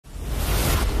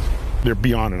They're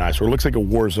beyond an eyesore. It looks like a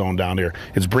war zone down there.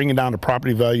 It's bringing down the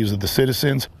property values of the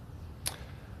citizens.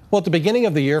 Well, at the beginning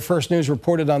of the year, First News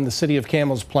reported on the city of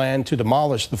Campbell's plan to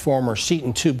demolish the former sheet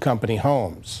and tube company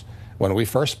homes. When we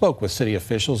first spoke with city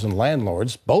officials and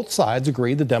landlords, both sides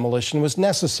agreed the demolition was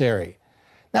necessary.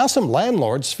 Now some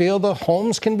landlords feel the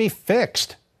homes can be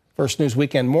fixed. First News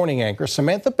Weekend morning anchor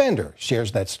Samantha Bender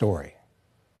shares that story.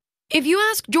 If you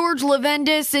ask George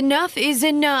Levendis, enough is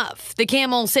enough. The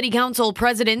Campbell City Council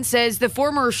president says the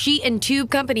former sheet and tube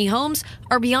company homes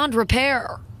are beyond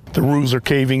repair. The roofs are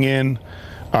caving in.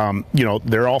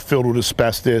 They're all filled with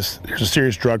asbestos. There's a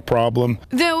serious drug problem.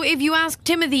 Though if you ask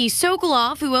Timothy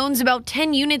Sokoloff, who owns about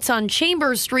 10 units on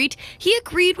Chambers Street, he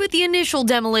agreed with the initial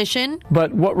demolition.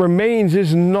 But what remains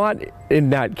is not in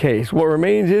that case. What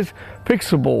remains is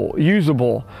fixable,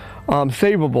 usable,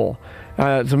 savable.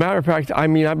 As a matter of fact,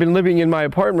 I've been living in my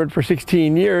apartment for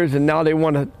 16 years, and now they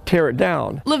want to tear it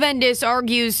down. Levendis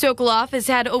argues Sokoloff has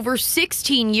had over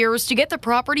 16 years to get the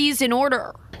properties in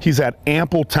order. He's had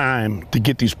ample time to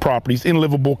get these properties in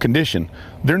livable condition.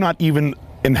 They're not even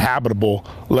inhabitable,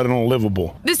 let alone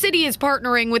livable. The city is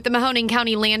partnering with the Mahoning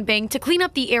County Land Bank to clean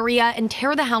up the area and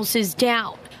tear the houses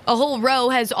down. A whole row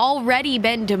has already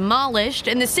been demolished,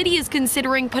 and the city is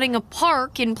considering putting a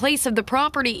park in place of the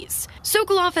properties.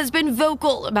 Sokoloff has been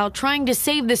vocal about trying to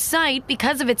save the site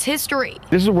because of its history.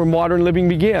 This is where modern living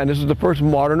began. This is the first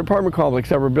modern apartment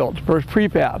complex ever built, the first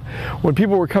prefab. When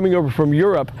people were coming over from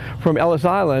Europe, from Ellis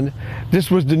Island,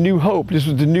 this was the new hope. This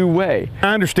was the new way.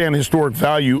 I understand the historic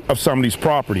value of some of these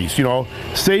properties.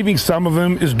 Saving some of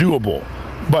them is doable,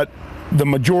 but the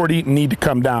majority need to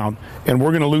come down, and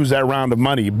we're going to lose that round of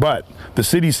money, but the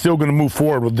city's still going to move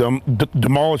forward with them,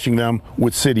 demolishing them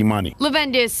with city money.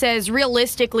 Levendis says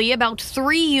realistically about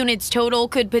 3 units total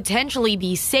could potentially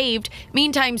be saved.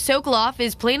 Meantime, Sokoloff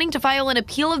is planning to file an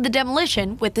appeal of the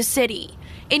demolition with the city.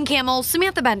 In Campbell,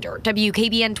 Samantha Bender,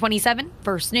 WKBN 27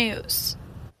 First News.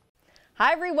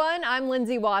 Hi everyone, I'm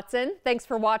Lindsay Watson. Thanks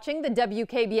for watching the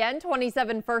WKBN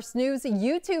 27 First News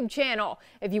YouTube channel.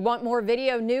 If you want more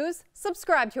video news,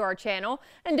 subscribe to our channel.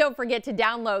 And don't forget to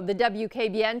download the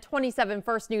WKBN 27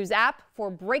 First News app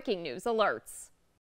for breaking news alerts.